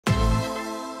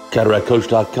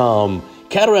CataractCoach.com.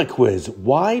 Cataract Quiz.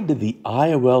 Why did the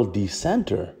IOL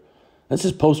decenter? This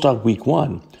is post-op week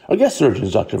 1. Our guest surgeon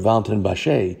is Dr. Valentin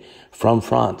Bachet from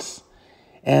France.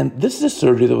 And this is a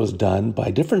surgery that was done by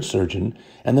a different surgeon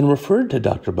and then referred to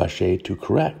Dr. Bachet to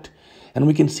correct. And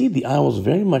we can see the IOL is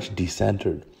very much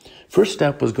decentered. First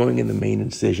step was going in the main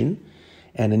incision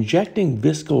and injecting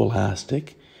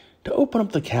viscoelastic to open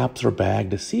up the capsular bag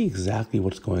to see exactly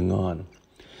what's going on.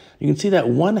 You can see that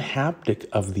one haptic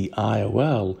of the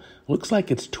IOL looks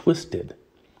like it's twisted.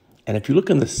 And if you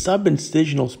look in the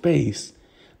subincisional space,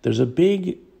 there's a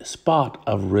big spot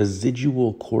of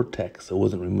residual cortex that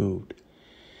wasn't removed.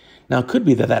 Now, it could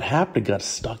be that that haptic got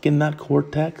stuck in that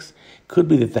cortex. It could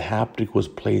be that the haptic was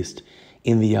placed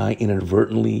in the eye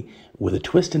inadvertently with a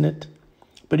twist in it.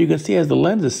 But you can see as the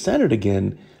lens is centered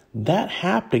again, that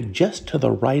haptic just to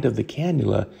the right of the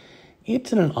cannula,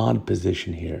 it's in an odd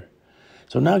position here.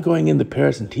 So now going into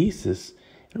paracentesis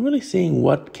and really seeing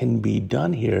what can be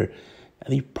done here,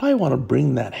 and you probably want to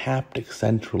bring that haptic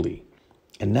centrally.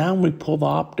 And now when we pull the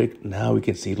optic, now we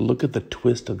can see, look at the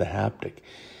twist of the haptic.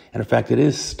 And in fact, it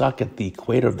is stuck at the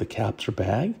equator of the capsular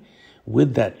bag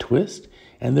with that twist.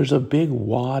 And there's a big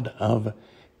wad of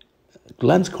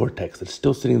lens cortex that's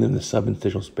still sitting in the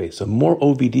subincisional space. So more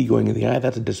OVD going in the eye,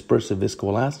 that's a dispersive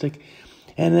viscoelastic.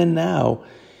 And then now,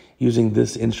 using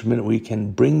this instrument, we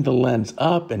can bring the lens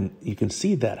up and you can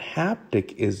see that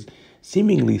haptic is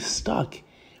seemingly stuck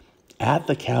at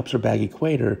the capsular bag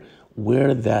equator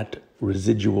where that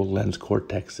residual lens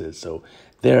cortex is. So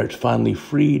there it's finally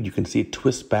freed. You can see it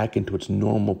twist back into its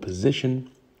normal position.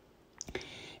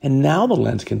 And now the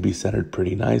lens can be centered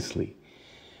pretty nicely.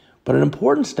 But an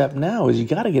important step now is you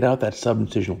got to get out that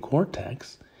subincisional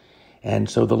cortex. And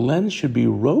so the lens should be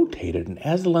rotated. And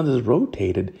as the lens is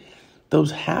rotated,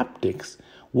 those haptics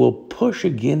will push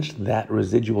against that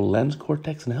residual lens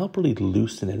cortex and help really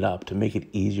loosen it up to make it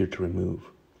easier to remove.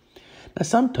 Now,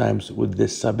 sometimes with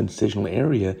this subincisional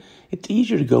area, it's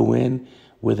easier to go in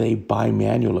with a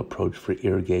bimanual approach for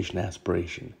irrigation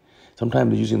aspiration.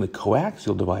 Sometimes using the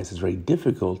coaxial device is very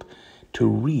difficult to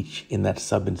reach in that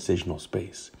subincisional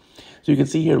space. So you can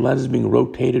see here, lens is being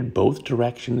rotated both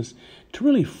directions to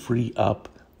really free up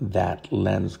that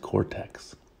lens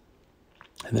cortex.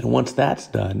 And then once that's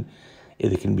done,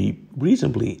 it can be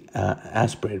reasonably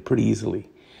aspirated pretty easily.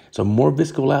 So more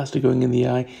viscoelastic going in the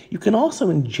eye. You can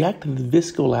also inject the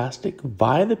viscoelastic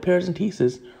via the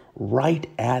paracentesis right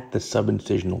at the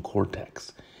subincisional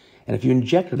cortex. And if you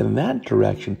inject it in that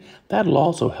direction, that'll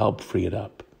also help free it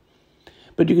up.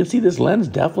 But you can see this lens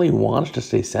definitely wants to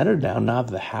stay centered now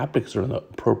that the haptics are in the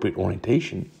appropriate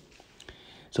orientation.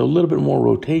 So a little bit more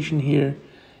rotation here,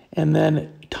 and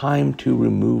then time to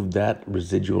remove that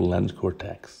residual lens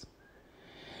cortex.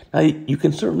 Now, you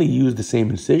can certainly use the same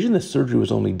incision. The surgery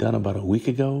was only done about a week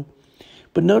ago.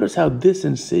 But notice how this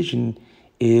incision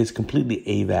is completely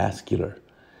avascular.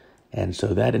 And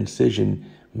so that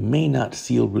incision may not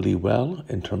seal really well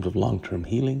in terms of long-term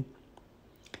healing.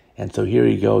 And so here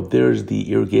you go. There's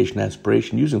the irrigation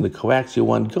aspiration using the coaxial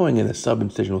one going in the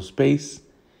subincisional space.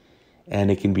 And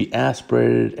it can be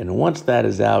aspirated. And once that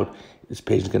is out, this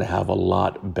patient's going to have a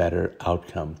lot better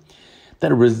outcome.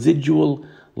 That residual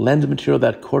lens material,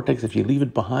 that cortex, if you leave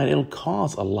it behind, it'll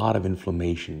cause a lot of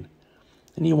inflammation.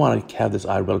 And you want to have this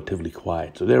eye relatively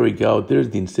quiet. So there we go. There's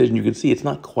the incision. You can see it's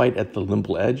not quite at the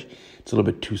limbal edge. It's a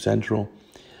little bit too central.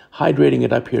 Hydrating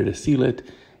it up here to seal it,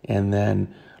 and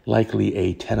then likely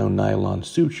a 10-0 nylon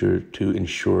suture to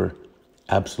ensure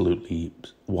absolutely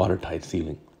watertight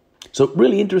sealing. So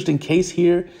really interesting case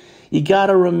here. You got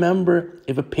to remember,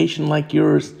 if a patient like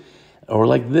yours or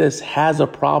like this has a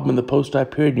problem in the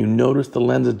post-op period and you notice the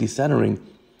lens is decentering,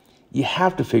 you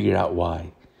have to figure out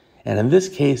why. And in this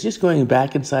case, just going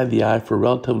back inside the eye for a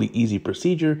relatively easy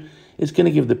procedure is going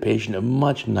to give the patient a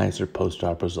much nicer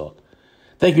post-op result.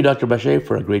 Thank you, Dr. Bachet,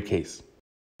 for a great case.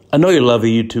 I know you love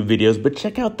the YouTube videos, but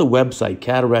check out the website,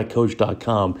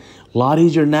 CataractCoach.com. A lot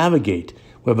easier to navigate.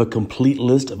 We have a complete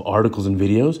list of articles and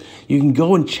videos. You can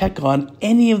go and check on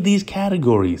any of these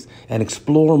categories and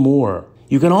explore more.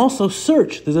 You can also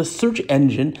search. There's a search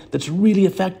engine that's really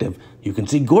effective. You can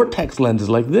see Gore-Tex lenses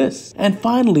like this. And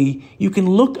finally, you can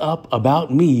look up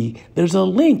About Me. There's a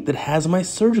link that has my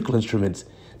surgical instruments.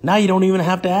 Now you don't even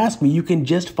have to ask me. You can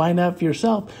just find out for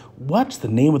yourself what's the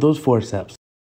name of those forceps.